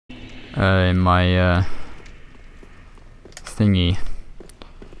in my thingy.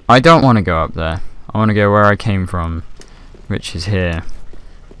 I don't want to go up there. I want to go where I came from, which is here.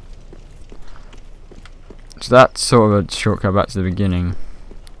 So that's sort of a shortcut back to the beginning.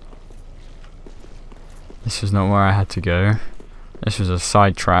 This was not where I had to go. This was a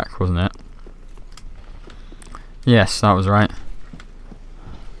side track, wasn't it? Yes, that was right.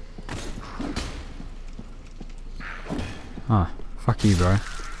 Ah, fuck you, bro.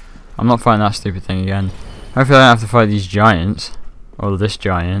 I'm not fighting that stupid thing again. Hopefully I don't have to fight these giants. Or this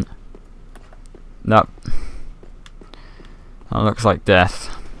giant. That looks like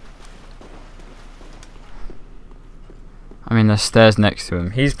death. I mean, there's stairs next to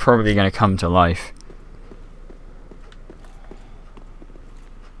him. He's probably going to come to life.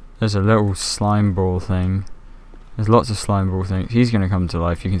 There's a little slime ball thing. There's lots of slime ball things. He's going to come to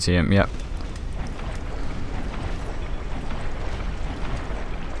life. You can see him. Yep.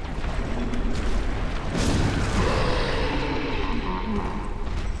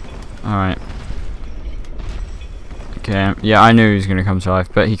 Alright. Okay, yeah, I knew he was going to come to life,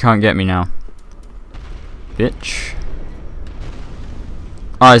 but he can't get me now. Bitch.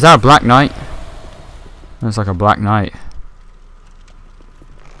 Oh, is that a black knight? That's like a black knight.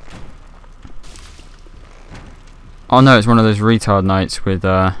 Oh no, it's one of those retard knights with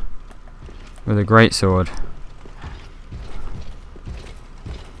a greatsword.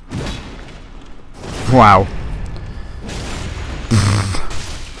 Wow.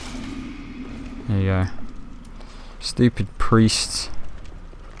 There you go. Stupid priests.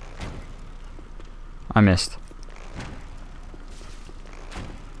 I missed.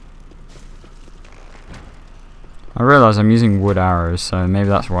 I realise I'm using wood arrows, so maybe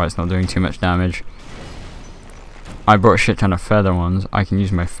that's why it's not doing too much damage. I brought a shit ton of feather ones. I can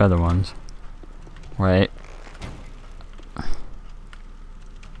use my feather ones. Wait.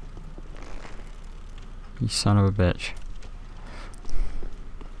 You son of a bitch.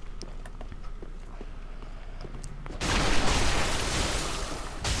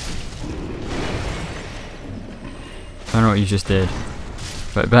 I don't know what you just did,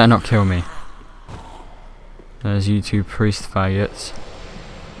 but it better not kill me. There's you two priest faggots.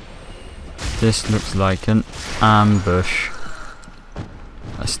 This looks like an ambush.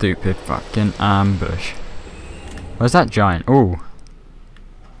 A stupid fucking ambush. Where's that giant? Oh,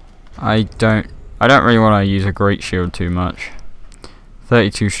 I don't really want to use a great shield too much.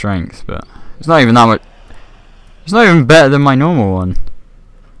 32 strength, but it's not even that much. It's not even better than my normal one.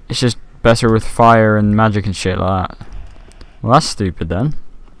 It's just better with fire and magic and shit like that. Well, that's stupid then.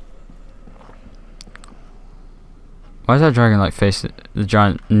 Why is that dragon like face the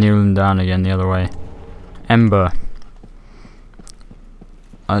giant kneeling down again the other way? Ember.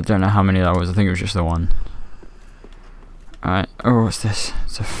 I don't know how many that was. I think it was just the one. Alright. Oh, what's this?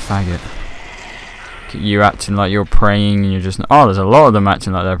 It's a faggot. You acting like you're praying and you're just... Oh, there's a lot of them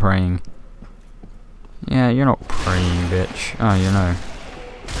acting like they're praying. Yeah, you're not praying, bitch. Oh, you know.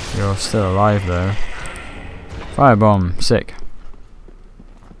 You're still alive, though. Firebomb. Sick.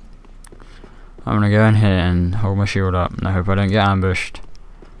 I'm gonna go in here and hold my shield up, and I hope I don't get ambushed.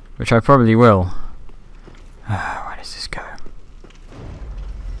 Which I probably will. Where does this go?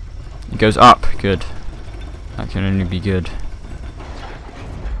 It goes up. Good. That can only be good.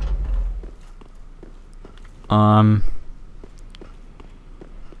 Oh,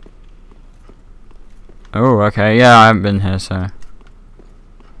 okay. Yeah, I haven't been here, so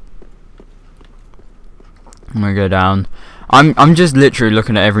I'm gonna go down. I'm just literally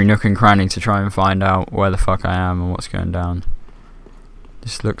looking at every nook and cranny to try and find out where the fuck I am and what's going down.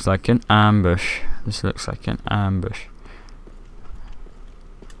 This looks like an ambush. This looks like an ambush.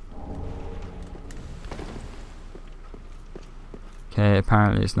 Okay,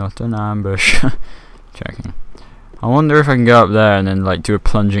 apparently it's not an ambush. Checking. I wonder if I can go up there and then like do a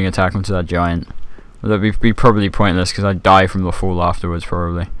plunging attack onto that giant. Well, that'd be probably pointless because I'd die from the fall afterwards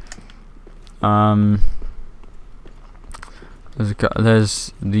probably.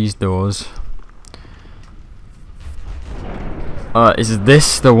 There's these doors. Is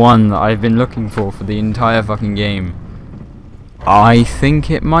this the one that I've been looking for the entire fucking game? I think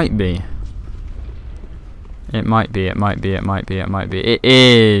it might be. It might be, it might be, it might be, it might be. It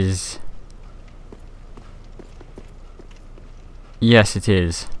is! Yes, it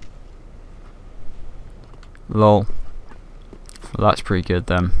is. Lol. Well, that's pretty good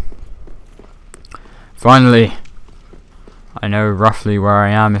then. Finally! I know roughly where I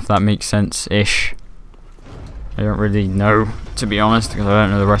am, if that makes sense-ish. I don't really know, to be honest, because I don't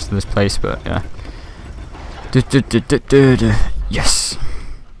know the rest of this place, but yeah. Yes!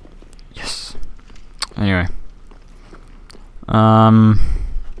 Yes. Anyway.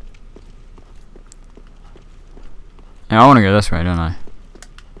 Yeah, I want to go this way, don't I?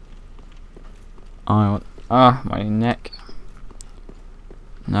 My neck.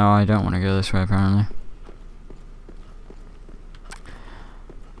 No, I don't want to go this way, apparently.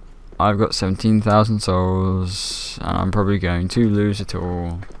 I've got 17,000 souls, and I'm probably going to lose it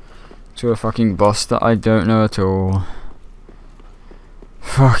all to a fucking boss that I don't know at all.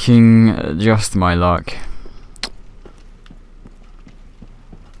 Fucking just my luck.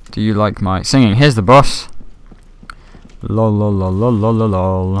 Do you like my singing? Here's the boss. Lol lol lol lol lol lol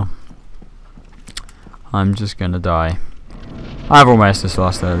lol. I'm just gonna die. I have all my Estus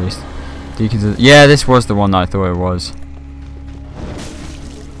last though, at least. Deacons. Yeah, this was the one that I thought it was.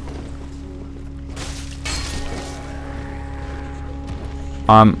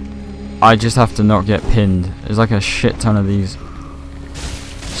 I just have to not get pinned. There's like a shit ton of these.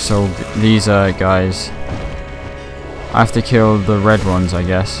 So these guys. I have to kill the red ones, I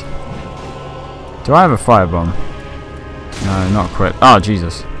guess. Do I have a firebomb? No, not equipped. Oh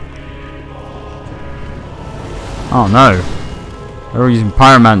Jesus. Oh no. They're all using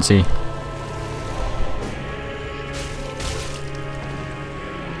pyromancy.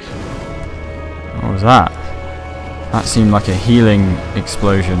 What was that? That seemed like a healing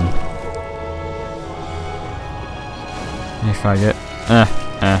explosion. If I get...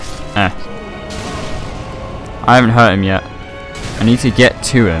 I haven't hurt him yet. I need to get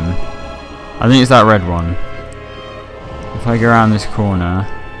to him. I think it's that red one. If I go around this corner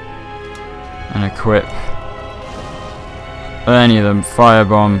and equip any of them,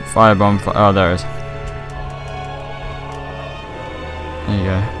 firebomb, oh there it is. There you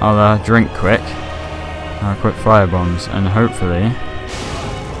go. I'll drink quick. I'll equip firebombs and hopefully...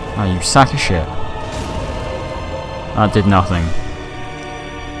 Oh, you sack of shit. That did nothing.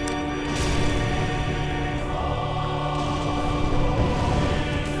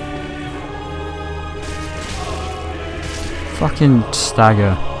 Fucking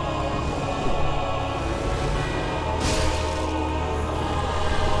stagger.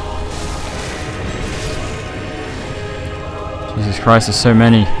 Jesus Christ, there's so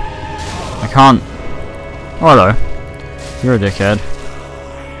many. I can't... Oh, hello. You're a dickhead.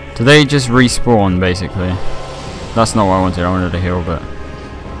 Do they just respawn, basically? That's not what I wanted. I wanted to heal, but...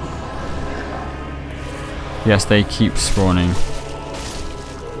 Yes, they keep spawning.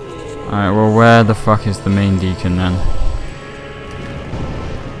 Alright, well, where the fuck is the main deacon, then?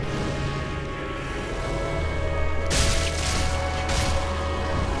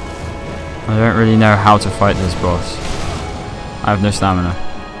 I don't really know how to fight this boss. I have no stamina.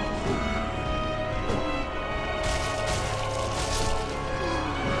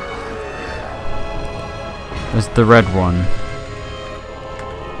 There's the red one.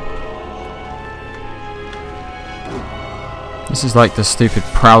 This is like the stupid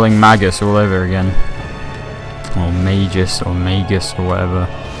prowling magus all over again. Or magus or magus or whatever.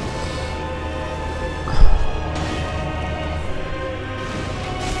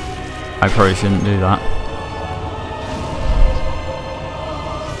 I probably shouldn't do that.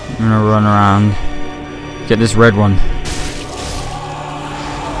 I'm gonna run around. Get this red one.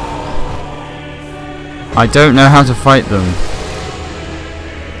 I don't know how to fight them.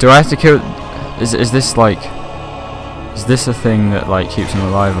 Do I have to kill... Is this like... Is this a thing that like keeps them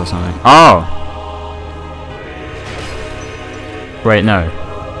alive or something? Oh! Wait, no.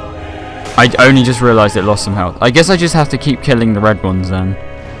 I only just realised it lost some health. I guess I just have to keep killing the red ones then.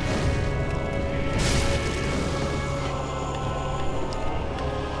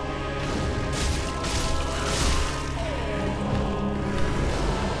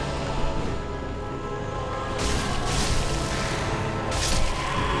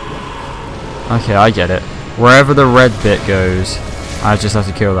 Okay, I get it. Wherever the red bit goes, I just have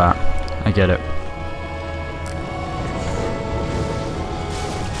to kill that. I get it.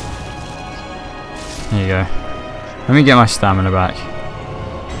 There you go. Let me get my stamina back.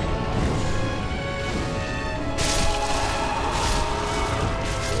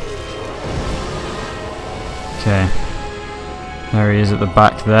 Okay. There he is at the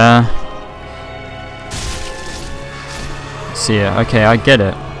back there. See ya. Okay, I get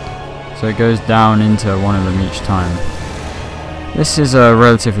it. So it goes down into one of them each time. This is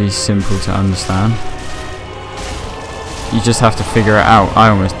relatively simple to understand. You just have to figure it out. I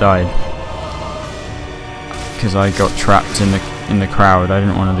almost died because I got trapped in the crowd. I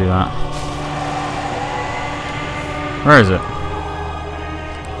didn't want to do that. Where is it?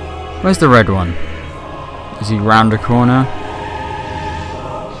 Where's the red one? Is he round a corner?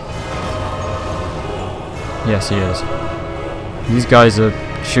 Yes, he is. These guys are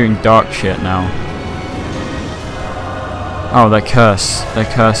shooting dark shit now. Oh, they're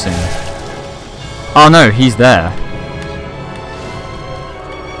cursing. Oh no, he's there.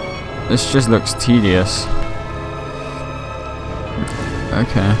 This just looks tedious.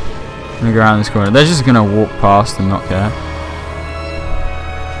 Okay. I'm gonna go around this corner. They're just gonna walk past and not care.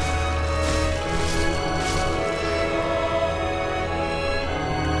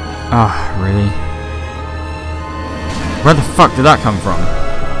 Ah, really? Where the fuck did that come from?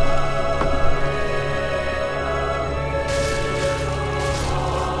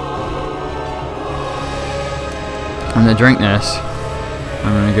 I'm gonna drink this.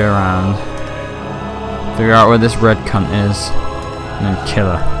 I'm gonna go around, figure out where this red cunt is, and then kill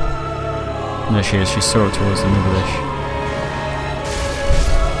her. There she is. She's sort of towards the middle-ish.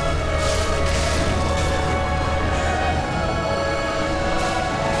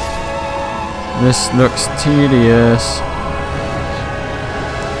 This looks tedious.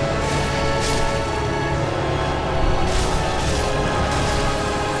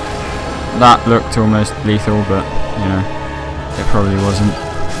 That looked almost lethal, but you know, it probably wasn't.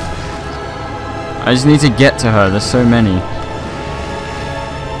 I just need to get to her. There's so many.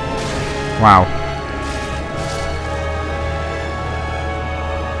 Wow.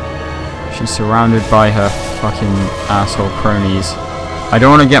 She's surrounded by her fucking asshole cronies. I don't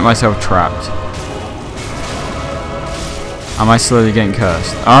want to get myself trapped. Am I slowly getting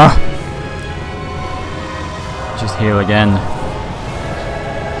cursed? Ah! Just heal again.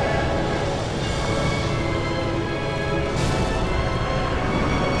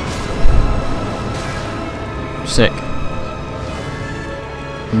 Sick.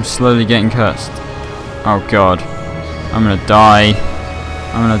 I'm slowly getting cursed. Oh god. I'm gonna die.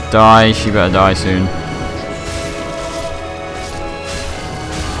 I'm gonna die. She better die soon.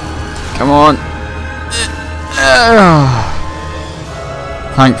 Come on.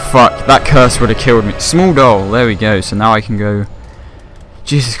 Thank fuck. That curse would have killed me. Small doll. There we go. So now I can go.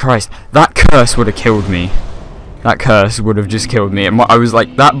 Jesus Christ. That curse would have killed me. That curse would have just killed me. I was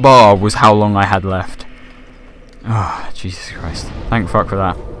like, that bar was how long I had left. Oh, Jesus Christ. Thank fuck for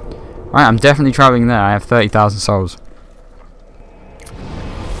that. Right, I'm definitely travelling there. I have 30,000 souls.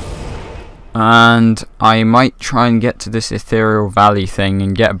 And I might try and get to this ethereal valley thing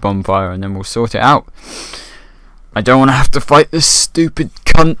and get a bonfire, and then we'll sort it out. I don't want to have to fight this stupid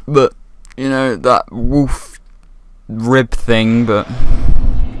cunt, but, you know, that wolf rib thing, but...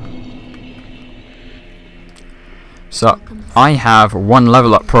 So, I have 1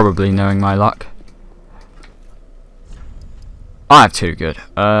 level up probably, knowing my luck. I have 2, good.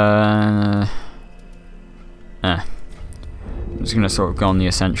 I'm just going to sort of go on the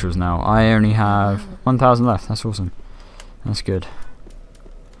essentials now. I only have 1,000 left, that's awesome. That's good.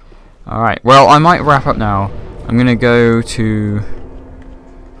 Alright, well, I might wrap up now. I'm going to go to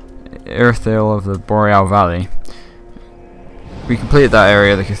Earthil of the Boreal Valley. We completed that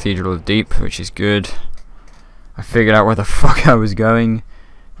area, the Cathedral of Deep, which is good. I figured out where the fuck I was going,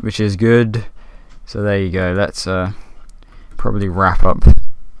 which is good. So there you go, let's probably wrap up in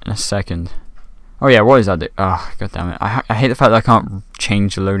a second. Oh yeah, what is that do? Oh, god damn it. I hate the fact that I can't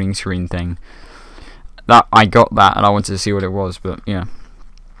change the loading screen thing. That I got that and I wanted to see what it was, but yeah.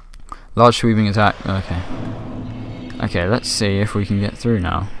 Large sweeping attack. Okay. Okay, let's see if we can get through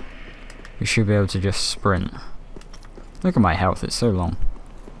now. We should be able to just sprint. Look at my health, it's so long.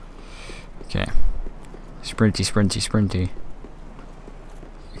 Okay. Sprinty, sprinty, sprinty.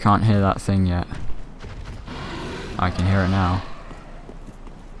 You can't hear that thing yet. I can hear it now.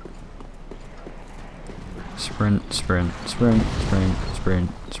 Sprint, sprint, sprint, sprint, sprint,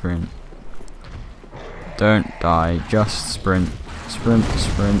 sprint. Don't die, just sprint. Sprint,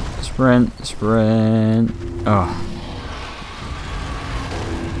 sprint, sprint, sprint. Oh.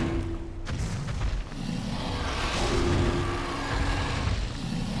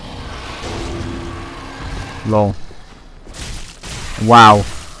 Lol. Wow.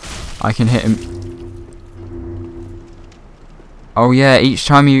 I can hit him. Oh yeah, each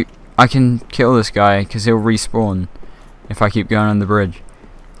time I can kill this guy because he'll respawn if I keep going on the bridge.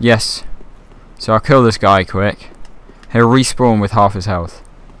 Yes. So I'll kill this guy quick. He'll respawn with half his health.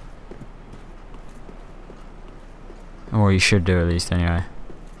 Or he should do at least anyway.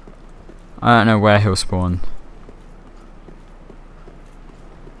 I don't know where he'll spawn.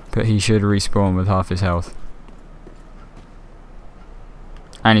 But he should respawn with half his health.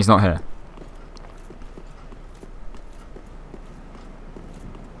 And he's not here.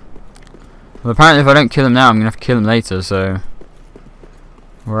 Well, apparently if I don't kill him now, I'm going to have to kill him later, so...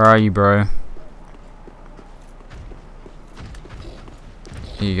 Where are you, bro?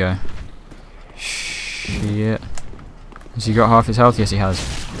 Here you go. Shit. Has he got half his health? Yes, he has.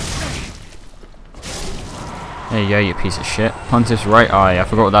 There you go, you piece of shit. Pontiff's right eye. I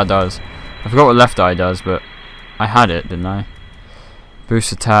forgot what that does. I forgot what left eye does, but... I had it, didn't I?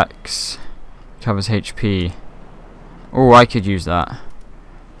 Boost attacks. Covers HP. Oh, I could use that.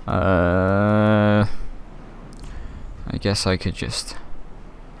 I guess I could just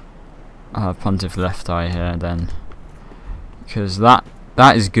Pontiff Left Eye here then, because that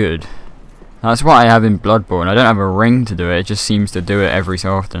is good. That's what I have in Bloodborne. I don't have a ring to do it. It just seems to do it every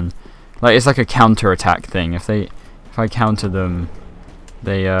so often. Like, it's like a counter attack thing. If I counter them,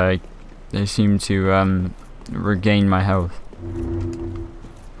 they seem to regain my health.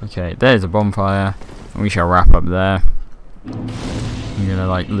 Okay, there's a bonfire. We shall wrap up there. I'm gonna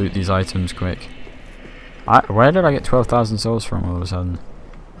like loot these items quick. Where did I get 12,000 souls from all of a sudden?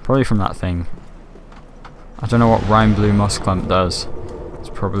 Probably from that thing. I don't know what Rime Blue Moss Clump does. It's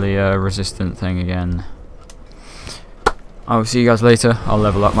probably a resistant thing again. I'll see you guys later. I'll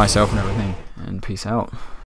level up myself and everything. And peace out.